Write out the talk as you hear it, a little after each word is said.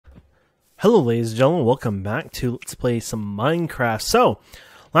Hello ladies and gentlemen, welcome back to Let's Play some Minecraft. So,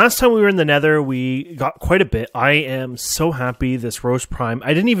 last time we were in the nether, we got quite a bit. I am so happy this Rose Prime,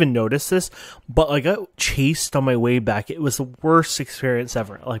 I didn't even notice this, but I got chased on my way back. It was the worst experience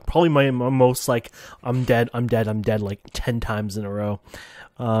ever. Like, probably my most, like, I'm dead, like 10 times in a row.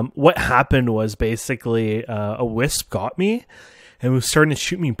 What happened was basically a wisp got me and was starting to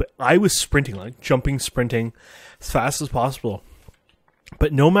shoot me, but I was sprinting, like sprinting as fast as possible.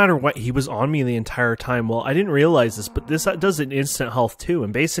 But no matter what, he was on me the entire time. Well, I didn't realize this, but this does an instant health too.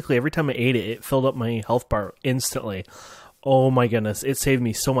 And basically, every time I ate it, it filled up my health bar instantly. Oh my goodness, it saved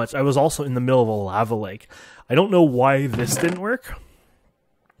me so much. I was also in the middle of a lava lake. I don't know why this didn't work.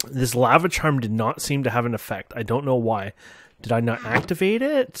 This lava charm did not seem to have an effect. I don't know why. Did I not activate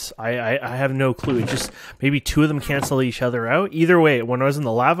it? I have no clue. It just, maybe two of them cancel each other out. Either way, when I was in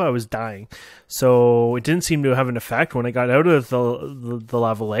the lava, I was dying. So it didn't seem to have an effect. When I got out of the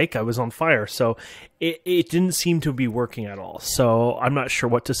lava lake, I was on fire. So it didn't seem to be working at all. So I'm not sure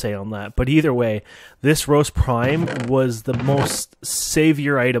what to say on that. But either way, this Rose Prime was the most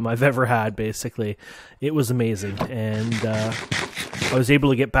savior item I've ever had, basically. It was amazing. And I was able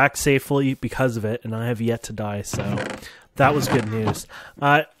to get back safely because of it. And I have yet to die, so that was good news.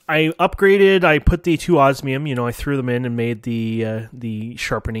 I upgraded. I put the 2 osmium. You know, I threw them in and made the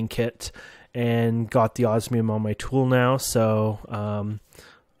sharpening kit, and got the osmium on my tool now. So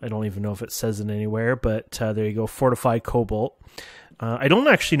I don't even know if it says it anywhere, but there you go. Fortified cobalt. I don't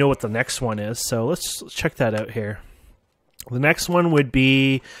actually know what the next one is, so let's check that out here. The next one would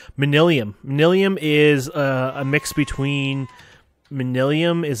be Manilium. Manilium is a mix between.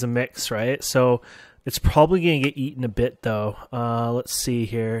 Manilium is a mix, right? So it's probably going to get eaten a bit, though. Let's see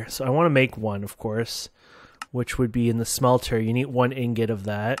here. So I want to make one, of course, which would be in the smelter. You need 1 ingot of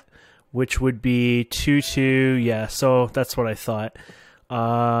that, which would be 2, yeah, so that's what I thought.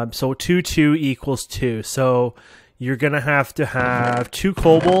 So 2 equals 2. So you're going to have 2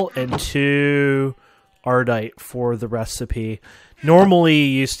 cobalt and 2 ardite for the recipe. Normally,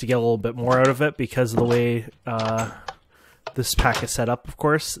 you used to get a little bit more out of it because of the way this pack is set up, of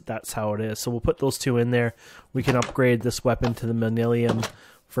course. That's how it is. So we'll put those 2 in there. We can upgrade this weapon to the Manilium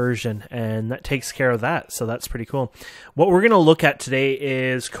version, and that takes care of that. So that's pretty cool. What we're going to look at today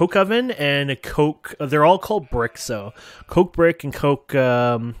is coke oven and a coke. They're all called bricks, so coke brick and coke,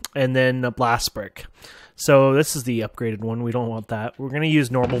 and then a blast brick. So this is the upgraded one. We don't want that. We're going to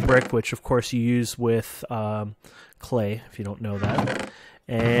use normal brick, which of course you use with clay, if you don't know that.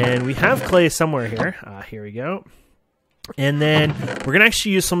 And we have clay somewhere here. Here we go. And then we're going to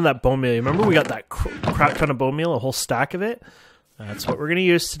actually use some of that bone meal. Remember we got that crap ton of bone meal, a whole stack of it? That's what we're going to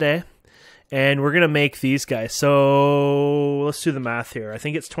use today. And we're going to make these guys. So let's do the math here. I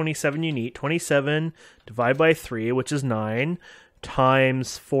think it's 27 you need. 27 divided by 3, which is 9,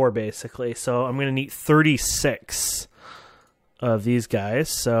 times 4 basically. So I'm going to need 36 of these guys.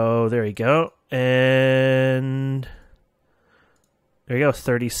 So there you go. And there you go.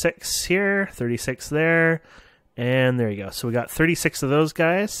 36 here, 36 there. And there you go. So we got 36 of those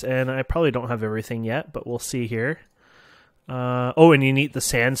guys, and I probably don't have everything yet, but we'll see here. Oh, and you need the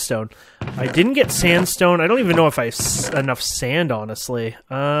sandstone. I didn't get sandstone. I don't even know if I have enough sand, honestly.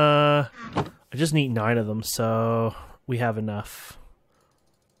 I just need 9 of them, so we have enough.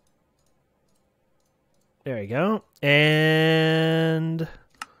 There you go. And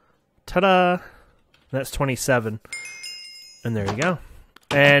ta-da! That's 27. And there you go.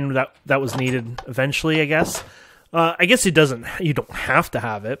 And that was needed eventually, I guess. I guess it doesn't. You don't have to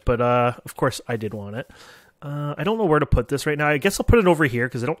have it, but of course I did want it. I don't know where to put this right now. I guess I'll put it over here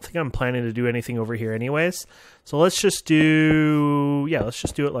because I don't think I'm planning to do anything over here anyways. So let's just do, yeah, let's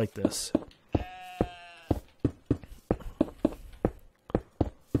just do it like this.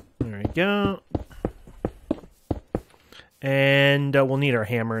 There we go. And we'll need our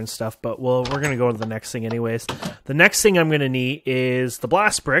hammer and stuff, but we're going to go to the next thing anyways. The next thing I'm going to need is the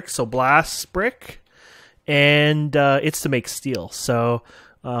blast brick. So blast brick, and it's to make steel. So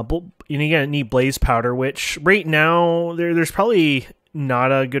you're going to need blaze powder, which right now there's probably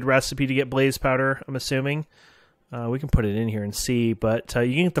not a good recipe to get blaze powder, I'm assuming. We can put it in here and see, but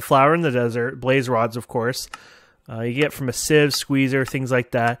you can get the flour in the desert, blaze rods, of course. You get from a sieve, squeezer, things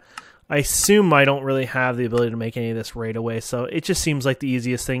like that. I assume I don't really have the ability to make any of this right away, so it just seems like the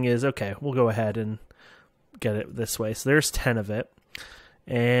easiest thing is, okay, we'll go ahead and get it this way. So there's 10 of it,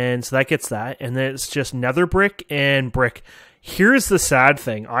 and so that gets that, and then it's just nether brick and brick. Here's the sad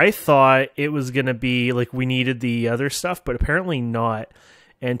thing. I thought it was going to be like we needed the other stuff, but apparently not.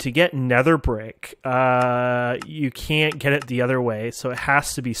 And to get nether brick, you can't get it the other way, so it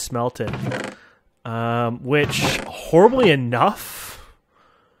has to be smelted, which, horribly enough,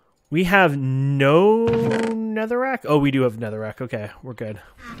 We have no netherrack. Oh, we do have netherrack. Okay, we're good.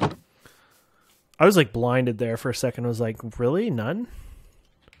 I was like blinded there for a second. I was like, really? None?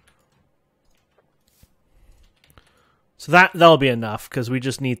 So that'll be enough because we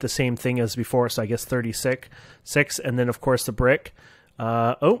just need the same thing as before. So I guess 36, and then of course the brick.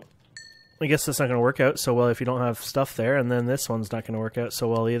 Oh, I guess that's not going to work out so well if you don't have stuff there. And then this one's not going to work out so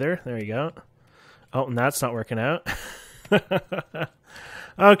well either. There you go. Oh, and that's not working out.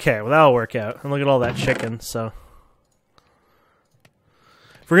 Okay, well, that'll work out. And look at all that chicken, so.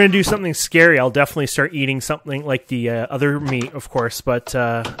 If we're going to do something scary, I'll definitely start eating something like the other meat, of course. But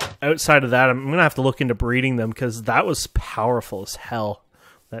outside of that, I'm going to have to look into breeding them because that was powerful as hell,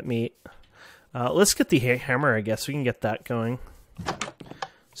 that meat. Let's get the hammer, I guess. We can get that going.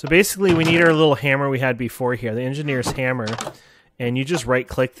 So basically, we need our little hammer we had before here, the engineer's hammer. And you just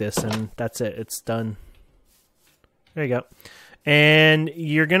right-click this, and that's it. It's done. There you go. And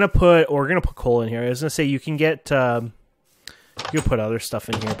you're going to put, or we're going to put coal in here. I was going to say you can get, you'll put other stuff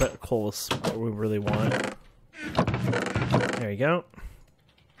in here, but coal is what we really want. There you go.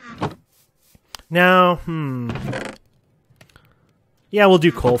 Now, yeah, we'll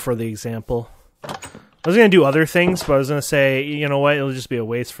do coal for the example. I was going to do other things, but I was going to say, you know what, it'll just be a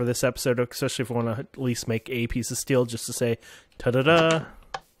waste for this episode, especially if we want to at least make a piece of steel, just to say, ta-da-da.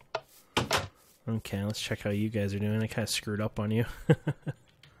 Okay, let's check how you guys are doing. I kind of screwed up on you.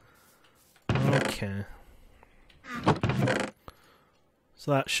 Okay.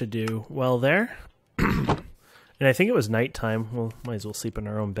 So that should do well there. And I think it was nighttime. Well, might as well sleep in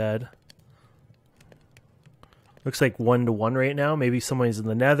our own bed. Looks like 1-to-1 right now. Maybe somebody's in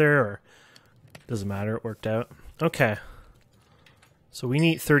the nether, or doesn't matter. It worked out. Okay. So we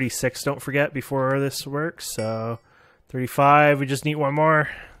need 36, don't forget, before this works. So 35, we just need one more.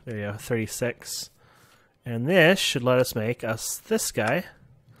 There you go, 36. And this should let us make us this guy.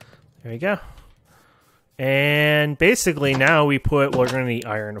 There you go. And basically now we put, well, we're going to need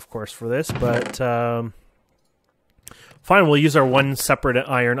iron, of course, for this, but fine, we'll use our one separate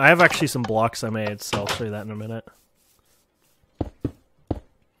iron. I have actually some blocks I made, so I'll show you that in a minute.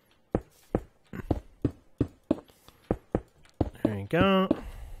 There you go.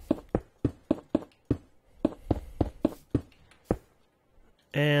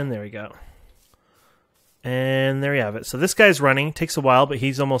 And there we go. And there you have it. So this guy's running. Takes a while, but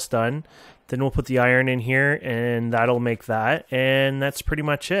he's almost done. Then we'll put the iron in here, and that'll make that. And that's pretty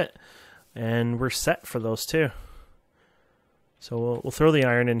much it. And we're set for those two. So we'll throw the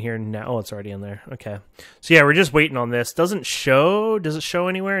iron in here now. Oh, it's already in there. Okay. So yeah, we're just waiting on this. Doesn't show. Does it show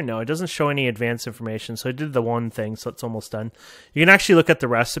anywhere? No, it doesn't show any advanced information. So I did the one thing, so it's almost done. You can actually look at the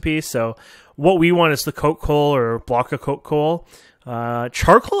recipe. So what we want is the coke coal or block of coke coal.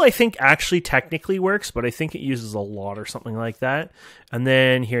 Charcoal, I think, actually technically works, but I think it uses a lot or something like that. And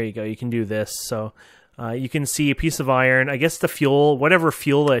then here you go. You can do this. So you can see a piece of iron. I guess the fuel, whatever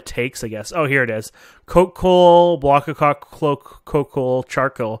fuel it takes, I guess. Oh, here it is. Coke coal, block of coke coal,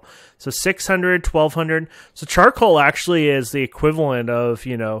 charcoal. So 600, 1200. So charcoal actually is the equivalent of,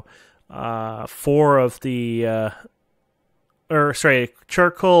 you know, 4 of the... or sorry,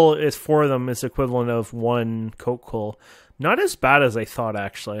 charcoal is 4 of them is equivalent of 1 coke coal. Not as bad as I thought,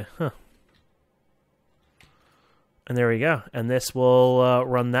 actually. Huh. And there we go. And this will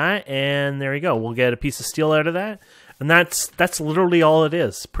run that, and there we go. We'll get a piece of steel out of that. And that's literally all it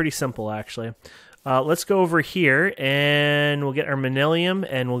is. Pretty simple, actually. Let's go over here, and we'll get our manilium,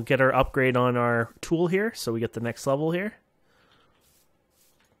 and we'll get our upgrade on our tool here. So we get the next level here.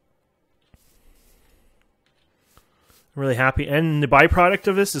 I'm really happy. And the byproduct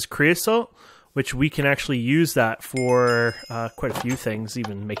of this is creosote, which we can actually use that for quite a few things,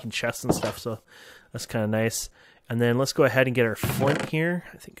 even making chests and stuff, so that's kind of nice. And then let's go ahead and get our flint here.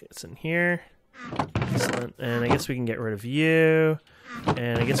 I think it's in here. Excellent. And I guess we can get rid of you.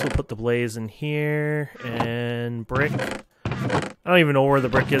 And I guess we'll put the blaze in here. And brick. I don't even know where the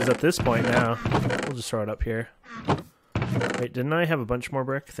brick is at this point now. We'll just throw it up here. Wait, didn't I have a bunch more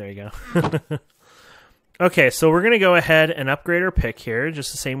brick? There you go. Okay, so we're going to go ahead and upgrade our pick here,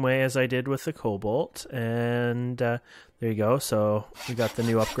 just the same way as I did with the cobalt. And there you go. So we got the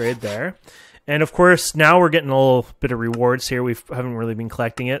new upgrade there. And of course, now we're getting a little bit of rewards here. We haven't really been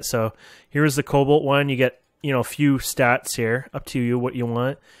collecting it. So here's the cobalt one. You get, you know, a few stats here. Up to you what you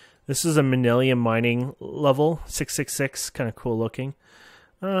want. This is a manilium mining level, 666. Kind of cool looking.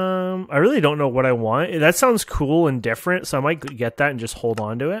 I really don't know what I want. That sounds cool and different, so I might get that and just hold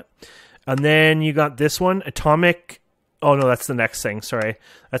on to it. And then you got this one, atomic. Oh, no, that's the next thing. Sorry.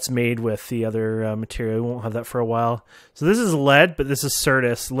 That's made with the other material. We won't have that for a while. So this is lead, but this is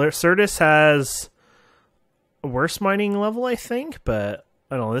Certus. Certus has a worse mining level, I think, but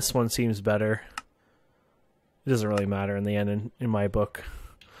I don't know, this one seems better. It doesn't really matter in the end in my book.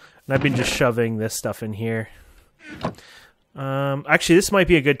 And I've been just shoving this stuff in here. Actually, this might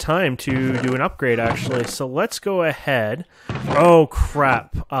be a good time to do an upgrade, actually. So let's go ahead. Oh,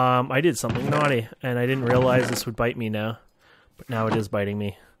 crap. I did something naughty, and I didn't realize this would bite me now. But now it is biting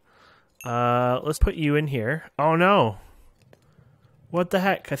me. Let's put you in here. Oh, no. What the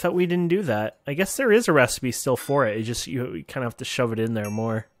heck? I thought we didn't do that. I guess there is a recipe still for it. It just, you kind of have to shove it in there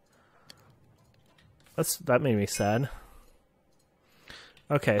more. That made me sad.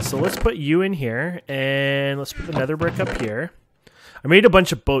 Okay, so let's put you in here, and let's put the nether brick up here. I made a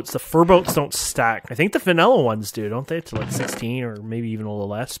bunch of boats. The fur boats don't stack. I think the vanilla ones do, don't they? To like 16 or maybe even a little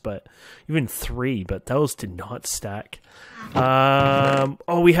less, but even 3, but those did not stack.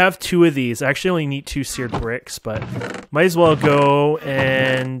 Oh, we have 2 of these. I actually only need 2 seared bricks, but might as well go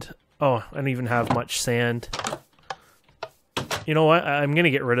and... Oh, I don't even have much sand. You know what? I'm going to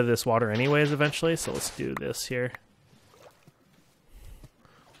get rid of this water anyways eventually, so let's do this here.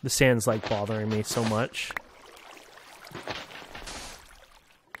 The sand's like bothering me so much.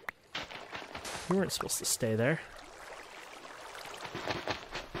 You weren't supposed to stay there.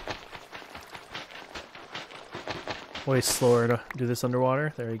 Way slower to do this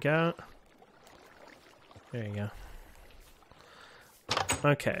underwater. There you go. There you go.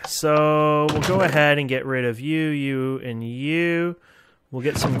 Okay, so we'll go ahead and get rid of you, you, and you. We'll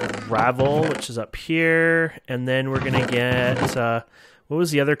get some gravel, which is up here, and then we're gonna get what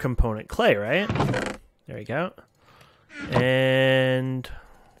was the other component? Clay, right? There you go. And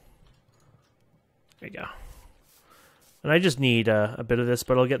there you go. And I just need a bit of this,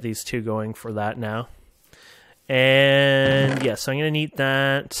 but I'll get these 2 going for that now. And yeah, so I'm gonna need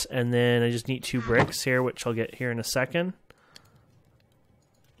that, and then I just need 2 bricks here, which I'll get here in a second.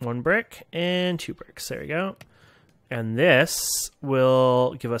 1 brick and 2 bricks. There we go. And this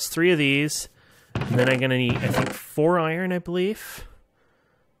will give us 3 of these. And then I'm going to need, I think, 4 iron, I believe.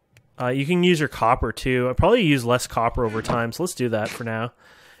 You can use your copper, too. I'll probably use less copper over time, so let's do that for now.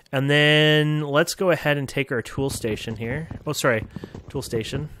 And then let's go ahead and take our tool station here. Oh, sorry. Tool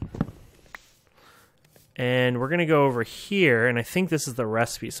station. And we're going to go over here, and I think this is the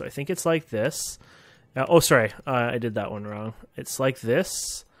recipe. So I think it's like this. Oh, sorry. I did that one wrong. It's like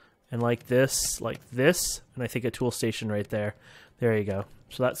this. And like this, and I think a tool station right there. There you go.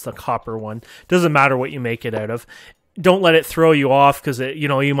 So that's the copper one. Doesn't matter what you make it out of. Don't let it throw you off because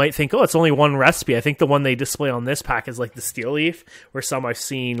you might think, oh, it's only one recipe. I think the one they display on this pack is like the steel leaf, where some I've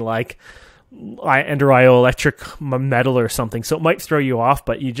seen like Ender IO electric metal or something. So it might throw you off,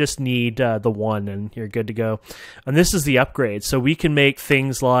 but you just need the one and you're good to go. And this is the upgrade. So we can make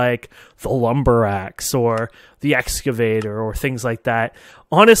things like the lumber axe or the excavator or things like that.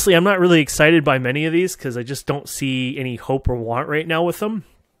 Honestly, I'm not really excited by many of these because I just don't see any hope or want right now with them.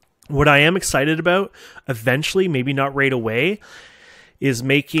 What I am excited about, eventually, maybe not right away, is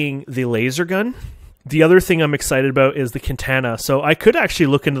making the laser gun. The other thing I'm excited about is the katana. So I could actually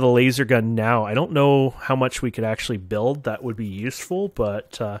look into the laser gun now. I don't know how much we could actually build that would be useful,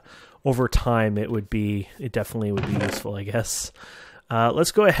 but over time it definitely would be useful, I guess.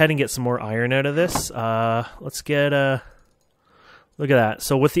 Let's go ahead and get some more iron out of this. Let's get look at that.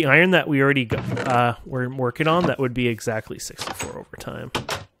 So with the iron that we already we're working on, that would be exactly 64 over time.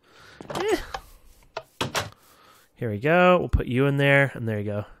 Here we go. We'll put you in there, and there you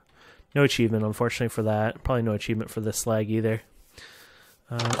go. No achievement, unfortunately, for that. Probably no achievement for this slag either.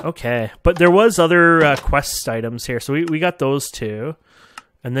 Okay, but there was other quest items here. So we got those 2.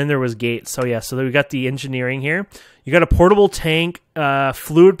 And then there was gates. So yeah, so we got the engineering here. You got a portable tank,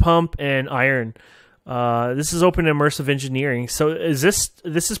 fluid pump, and iron. This is open immersive engineering. So this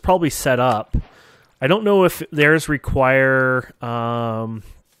is probably set up. I don't know if theirs require...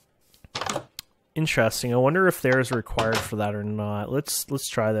 Interesting. I wonder if theirs required for that or not. Let's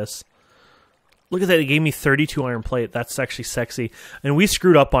try this. Look at that. It gave me 32 iron plate. That's actually sexy. And we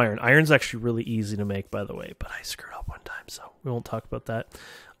screwed up iron. Iron's actually really easy to make, by the way, but I screwed up one time, so we won't talk about that.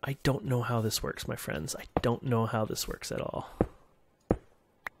 I don't know how this works, my friends. I don't know how this works at all.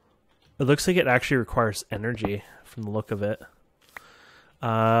 It looks like it actually requires energy from the look of it.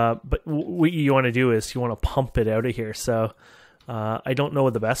 But what you want to do is you want to pump it out of here. So I don't know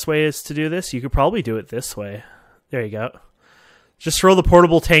what the best way is to do this. You could probably do it this way. There you go. Just throw the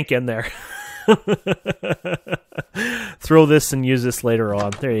portable tank in there. Throw this and use this later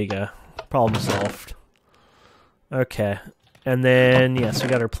on. There you go. Problem solved. Okay. And then, yes, we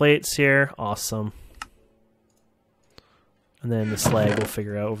got our plates here. Awesome. And then the slag, we'll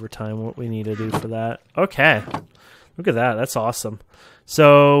figure out over time what we need to do for that. Okay. Look at that. That's awesome.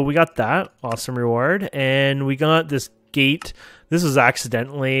 So we got that. Awesome reward. And we got this gate. This was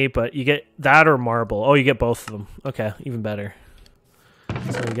accidentally, but you get that or marble. Oh, you get both of them. Okay, even better.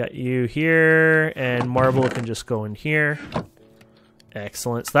 So we got you here, and marble can just go in here.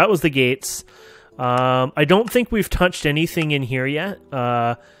 Excellent. So that was the gates. I don't think we've touched anything in here yet.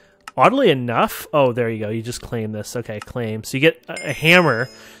 Oddly enough, oh, there you go. You just claim this. Okay, claim. So you get a hammer.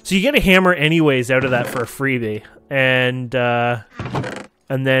 So you get a hammer anyways out of that for a freebie, and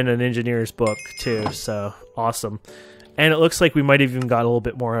then an engineer's book too. So awesome. And it looks like we might have even got a little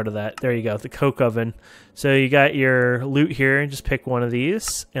bit more out of that. There you go, the coke oven. So you got your loot here. Just pick one of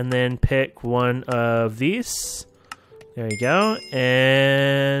these, and then pick one of these. There you go.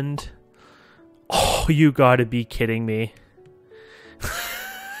 And oh, you gotta be kidding me.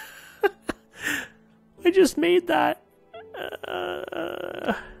 I just made that.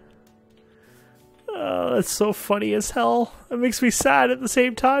 Oh, that's so funny as hell. That makes me sad at the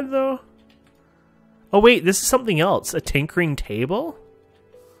same time, though. Oh, wait, this is something else. A tinkering table?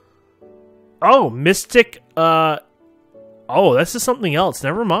 Oh, mystic. Oh, this is something else.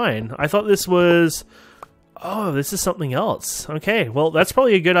 Never mind. I thought this was... Oh, this is something else. Okay, well, that's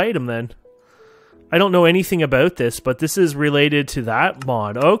probably a good item, then. I don't know anything about this, but this is related to that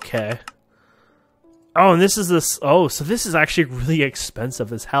mod. Okay. Oh, and this is this... Oh, so this is actually really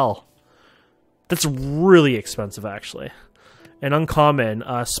expensive as hell. That's really expensive, actually. And uncommon.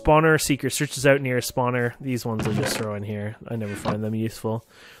 Spawner seeker searches out near a spawner. These ones I just throw in here. I never find them useful.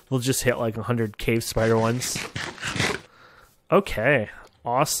 They'll just hit like 100 cave spider ones. Okay.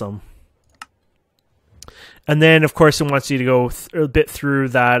 Awesome. And then, of course, it wants you to go a bit through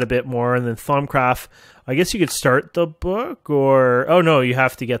that a bit more. And then Thumbcraft. I guess you could start the book or... Oh, no, you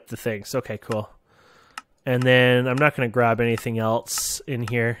have to get the things. Okay, cool. And then I'm not going to grab anything else in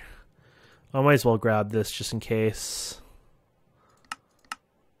here. I might as well grab this just in case.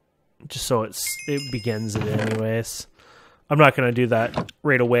 Just so it begins it anyways. I'm not going to do that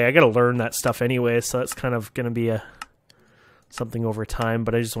right away. I got to learn that stuff anyway, so that's kind of going to be something over time,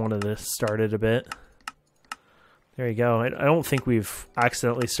 but I just wanted to start it a bit. There you go. I don't think we've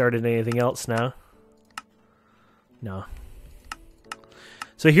accidentally started anything else now. No.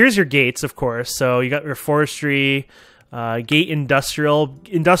 So here's your gates, of course. So you got your forestry, gate industrial.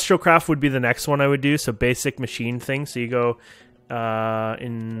 Industrial craft would be the next one I would do. So basic machine thing. So you go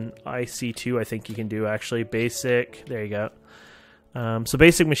in IC2, I think you can do actually basic. There you go. So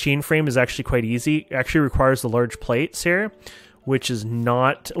basic machine frame is actually quite easy. It actually requires the large plates here, which is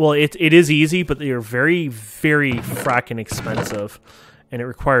not, well, it is easy, but they're very, very fracking expensive, and it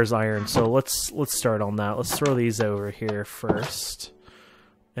requires iron. So let's start on that. Let's throw these over here first.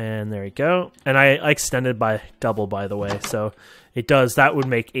 And there you go. And I extended by double, by the way. So it does, that would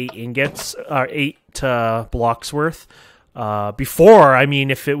make 8 ingots, 8 blocks worth. Before, I mean,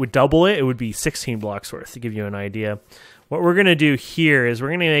 if it would double it, it would be 16 blocks worth, to give you an idea. What we're going to do here is we're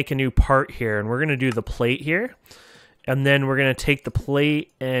going to make a new part here, and we're going to do the plate here. And then we're going to take the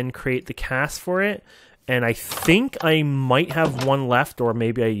plate and create the cast for it. And I think I might have one left, or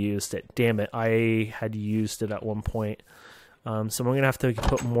maybe I used it. Damn it, I had used it at one point. So I'm going to have to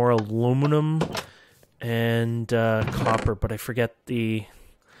put more aluminum and copper, but I forget the...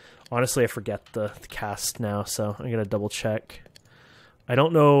 Honestly, I forget the cast now, so I'm going to double check. I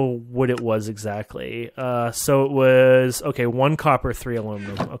don't know what it was exactly. So it was, okay, 1 copper, 3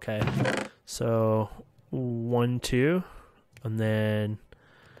 aluminum. Okay, so 1, 2, and then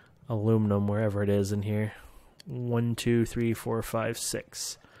aluminum, wherever it is in here. 1, 2, 3, 4, 5,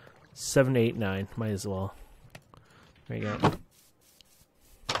 6, 7, 8, 9. Might as well. There you go.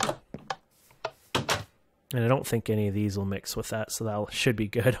 And I don't think any of these will mix with that, so that should be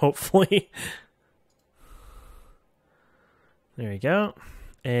good, hopefully. There you go.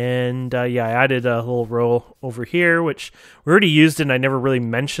 And yeah, I added a little row over here, which we already used, and I never really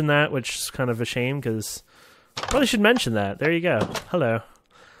mentioned that, which is kind of a shame, because I probably should mention that. There you go. Hello.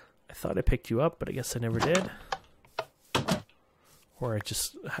 I thought I picked you up, but I guess I never did. Or I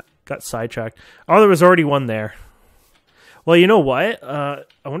just got sidetracked. Oh, there was already one there. Well, you know what? I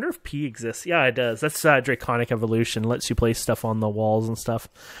wonder if P exists. Yeah, it does. That's Draconic Evolution. Lets you place stuff on the walls and stuff.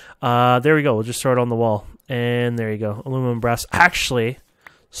 There we go. We'll just throw it on the wall. And there you go. Aluminum brass. Actually,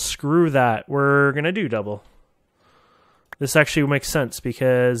 screw that. We're going to do double. This actually makes sense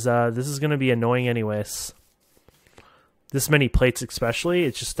because this is going to be annoying anyways. This many plates especially.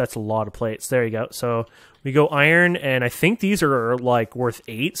 It's just, that's a lot of plates. There you go. So we go iron, and I think these are like worth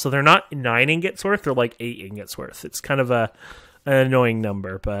 8. So they're not 9 ingots worth. They're like 8 ingots worth. It's kind of an annoying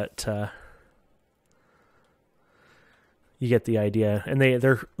number, but you get the idea. And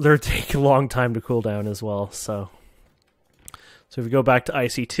they're take a long time to cool down as well. So So if you go back to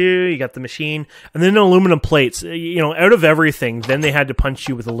IC2, you got the machine, and then aluminum plates. You know, out of everything, then they had to punch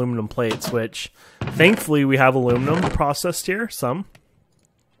you with aluminum plates, which thankfully we have aluminum processed here, some.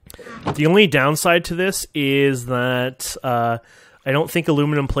 The only downside to this is that I don't think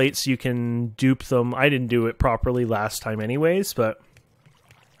aluminum plates, you can dupe them. I didn't do it properly last time anyways, but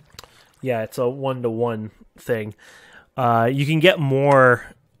yeah, it's a 1-to-1 thing. You can get more...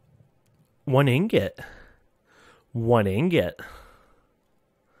 1 ingot. 1 ingot.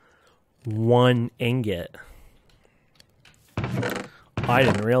 1 ingot. I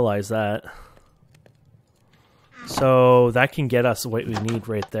didn't realize that. So that can get us what we need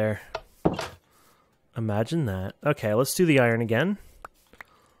right there. Imagine that. Okay, let's do the iron again.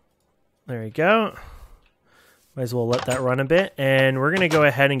 There we go. Might as well let that run a bit. And we're going to go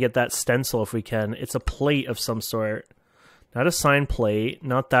ahead and get that stencil if we can. It's a plate of some sort. Not a sign plate.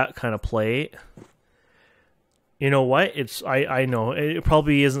 Not that kind of plate. You know what? It's I know. It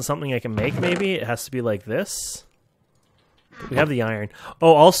probably isn't something I can make, maybe. It has to be like this. We have the iron.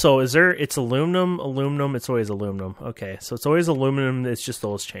 Oh, also, is there... It's aluminum, aluminum. It's always aluminum. Okay, so it's always aluminum. It's just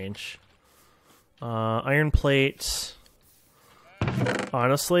those change. Iron plate.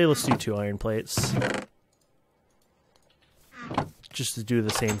 Honestly, let's do 2 iron plates. Just to do the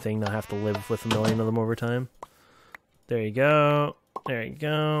same thing, not have to live with a million of them over time. There you go. There you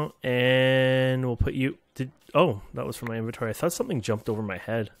go. And we'll put you... Oh, that was from my inventory. I thought something jumped over my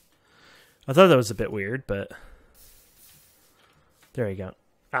head. I thought that was a bit weird, but... There you go.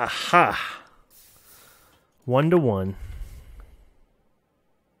 Aha! 1-to-1.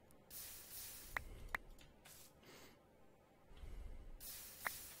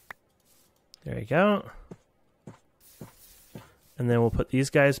 There you go. And then we'll put these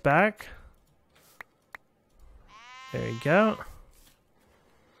guys back. There you go.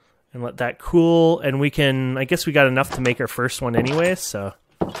 And let that cool. And we can... I guess we got enough to make our first one anyway, so...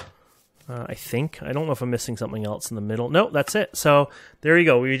 I think. I don't know if I'm missing something else in the middle. No, that's it. So there you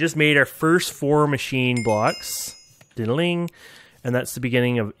go. We just made our first 4 machine blocks. Diddling. And that's the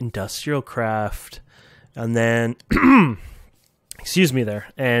beginning of industrial craft. And then... excuse me there.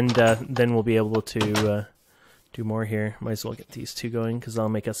 And then we'll be able to do more here. Might as well get these 2 going because that'll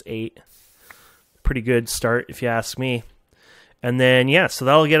make us 8. Pretty good start if you ask me. And then, yeah, so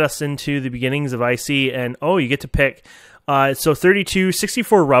that'll get us into the beginnings of IC. And, oh, you get to pick... so 32,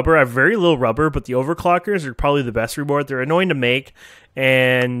 64 rubber. I have very little rubber, but the overclockers are probably the best reward. They're annoying to make,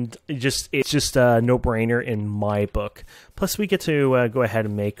 and it's just a no-brainer in my book. Plus, we get to go ahead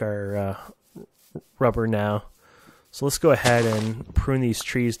and make our rubber now. So let's go ahead and prune these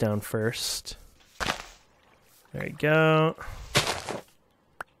trees down first. There you go.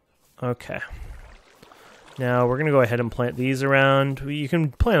 Okay. Now we're going to go ahead and plant these around. You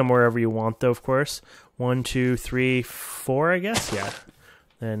can plant them wherever you want, though, of course. 1, 2, 3, 4, I guess? Yeah.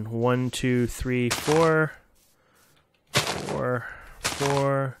 Then 1, 2, 3, 4. 4,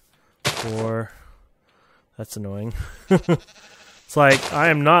 4, 4. That's annoying. It's like, I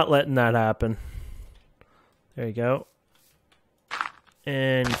am not letting that happen. There you go.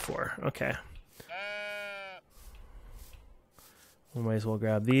 And 4. Okay. We might as well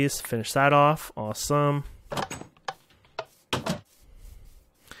grab these. Finish that off. Awesome.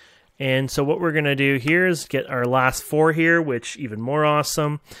 And so what we're going to do here is get our last 4 here, which even more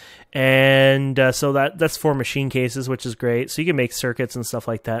awesome. And so that's 4 machine cases, which is great. So you can make circuits and stuff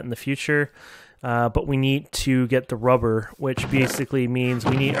like that in the future. But we need to get the rubber, which basically means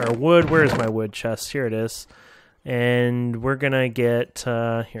we need our wood. Where's my wood chest? Here it is. And we're going to get...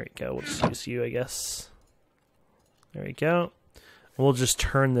 here we go. We'll just use you, I guess. There we go. We'll just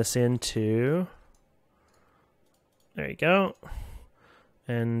turn this into... There you go.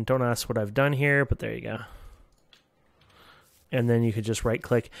 And don't ask what I've done here, but there you go. And then you could just right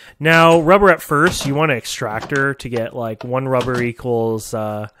click. Now, rubber at first, you want an extractor to get like 1 rubber equals,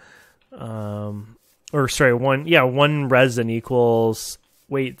 one resin equals,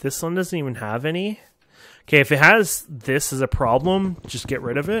 wait, this one doesn't even have any? Okay, if it has this as a problem, just get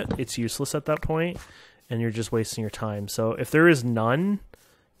rid of it. It's useless at that point, and you're just wasting your time. So if there is none,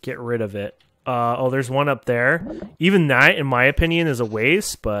 get rid of it. Oh, there's one up there. Even that, in my opinion, is a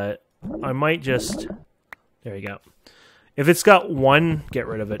waste, but I might just... There you go. If it's got 1, get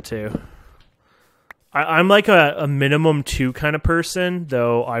rid of it too. I'm like a minimum 2 kind of person,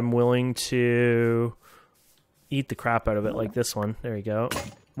 though I'm willing to eat the crap out of it like this one. There you go.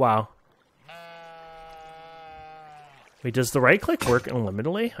 Wow. Wait, does the right click work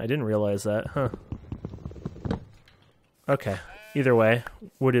unlimitedly? I didn't realize that, huh? Okay. Either way,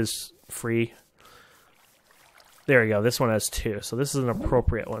 wood is free. There we go. This one has 2. So this is an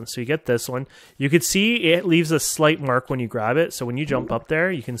appropriate one. So you get this one. You could see it leaves a slight mark when you grab it. So when you jump up there,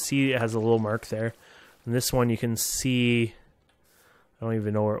 you can see it has a little mark there. And this one you can see, I don't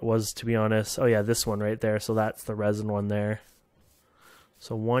even know where it was, to be honest. Oh yeah, this one right there. So that's the resin one there.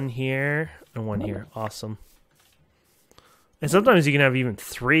 So 1 here and 1 here. Awesome. And sometimes you can have even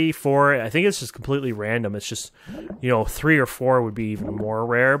 3, 4. I think it's just completely random. It's just, 3 or 4 would be even more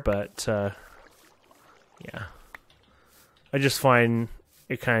rare, but yeah. I just find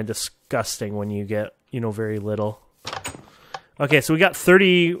it kind of disgusting when you get, very little. Okay, so we got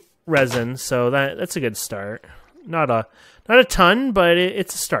 30 resin, so that's a good start. Not a ton, but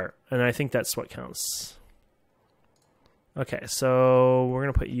it's a start, and I think that's what counts. Okay, so we're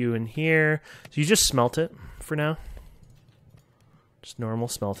going to put you in here. So you just smelt it for now. Just normal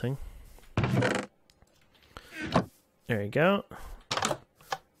smelting. There you go.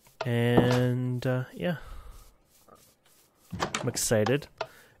 And, yeah. I'm excited.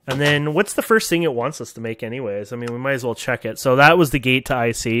 And then what's the first thing it wants us to make anyways? I mean, we might as well check it. So that was the gate to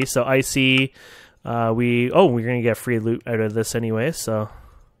IC. So IC, we're going to get free loot out of this anyway, so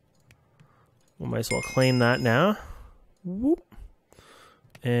we might as well claim that now. Whoop.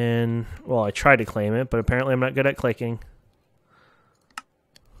 And, well, I tried to claim it, but apparently I'm not good at clicking.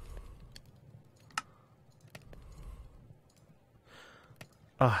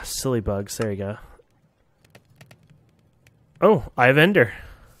 Ah, oh, silly bugs. There you go. Oh, I have Ender.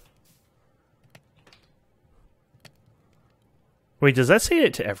 Wait, does that say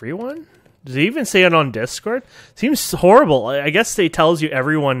it to everyone? Does it even say it on Discord? Seems horrible. I guess it tells you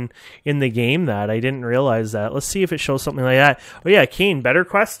everyone in the game that. I didn't realize that. Let's see if it shows something like that. Oh yeah, Kane, better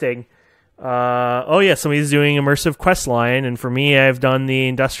questing. Oh yeah, somebody's doing immersive quest line, and for me, I've done the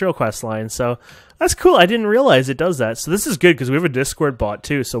industrial quest line. So that's cool. I didn't realize it does that. So this is good because we have a Discord bot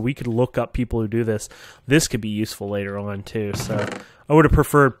too, so we could look up people who do this. This could be useful later on too. So I would have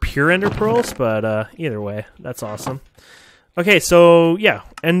preferred pure Ender pearls, but either way, that's awesome. Okay, so yeah,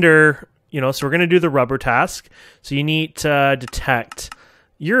 Ender. So we're going to do the rubber task. So you need to detect.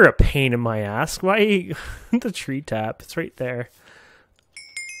 You're a pain in my ass. Why the tree tap? It's right there.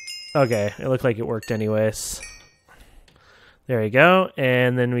 Okay, it looked like it worked anyways. There you go.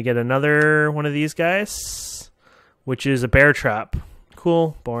 And then we get another one of these guys, which is a bear trap.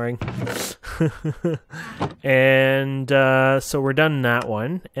 Cool, boring. And so we're done that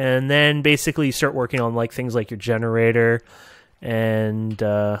one. And then basically you start working on things like your generator and...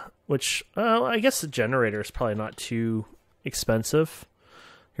 which, I guess the generator is probably not too expensive.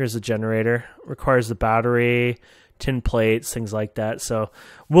 Here's the generator. Requires the battery, tin plates, things like that. So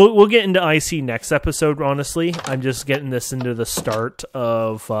we'll get into IC next episode, honestly. I'm just getting this into the start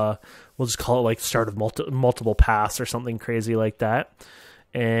of, we'll just call it start of multiple paths or something crazy like that.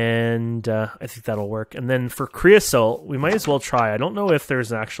 And I think that'll work. And then for creosote, we might as well try. I don't know if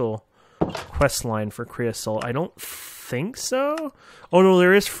there's an actual quest line for creosote. I don't think so. Oh no,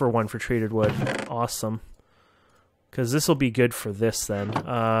 there is one for treated wood. Awesome. Because this will be good for this then.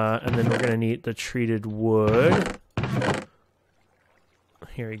 And then we're going to need the treated wood.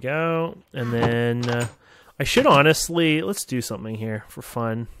 Here we go. And then I should honestly, let's do something here for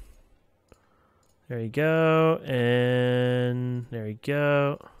fun. There you go. And there you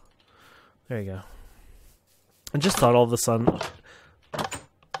go. There you go. I just thought all of a sudden,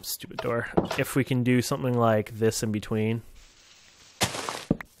 stupid door, if we can do something like this in between.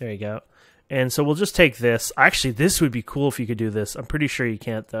 There you go. And so we'll just take this. Actually, this would be cool if you could do this. I'm pretty sure you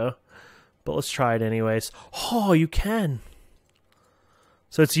can't, though. But let's try it anyways. Oh, you can.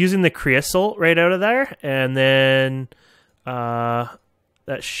 So it's using the creosote right out of there. And then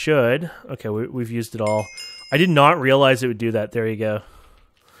that should... Okay, we've used it all. I did not realize it would do that. There you go.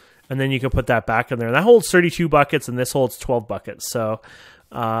 And then you can put that back in there. And that holds 32 buckets, and this holds 12 buckets. So...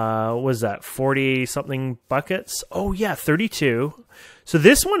 what was that, 40 something buckets? Oh yeah, 32. So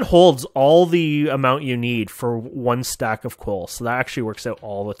this one holds all the amount you need for one stack of coal. So that actually works out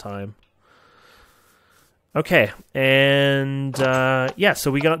all the time. Okay, and yeah,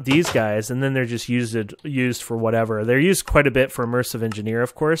 so we got these guys, and then they're just used for whatever. They're used quite a bit for immersive engineer,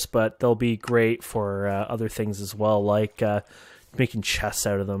 of course, but they'll be great for other things as well, like making chests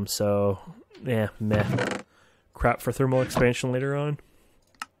out of them. So yeah, meh. Crap for thermal expansion later on.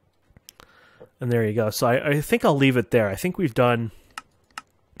 And there you go. So I think I'll leave it there. I think we've done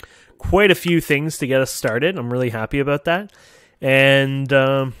quite a few things to get us started. I'm really happy about that. And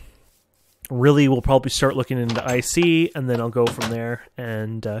really, we'll probably start looking into IC, and then I'll go from there.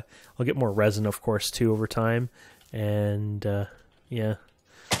 And I'll get more resin, of course, too, over time. And yeah.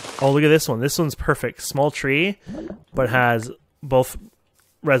 Oh, look at this one. This one's perfect. Small tree, but has both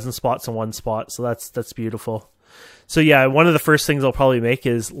resin spots in one spot. So that's beautiful. So yeah, one of the first things I'll probably make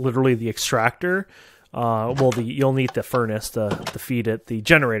is literally the extractor. You'll need the furnace to feed it, the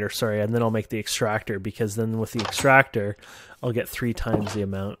generator, sorry, and then I'll make the extractor, because then with the extractor, I'll get 3 times the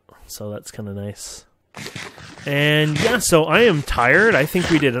amount. So that's kind of nice. And yeah, so I am tired. I think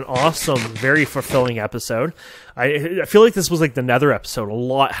we did an awesome, very fulfilling episode. I feel like this was like the Nether episode. A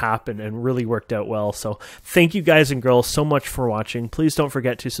lot happened and really worked out well. So thank you guys and girls so much for watching. Please don't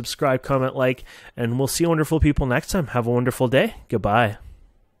forget to subscribe, comment, like, and we'll see wonderful people next time. Have a wonderful day. Goodbye.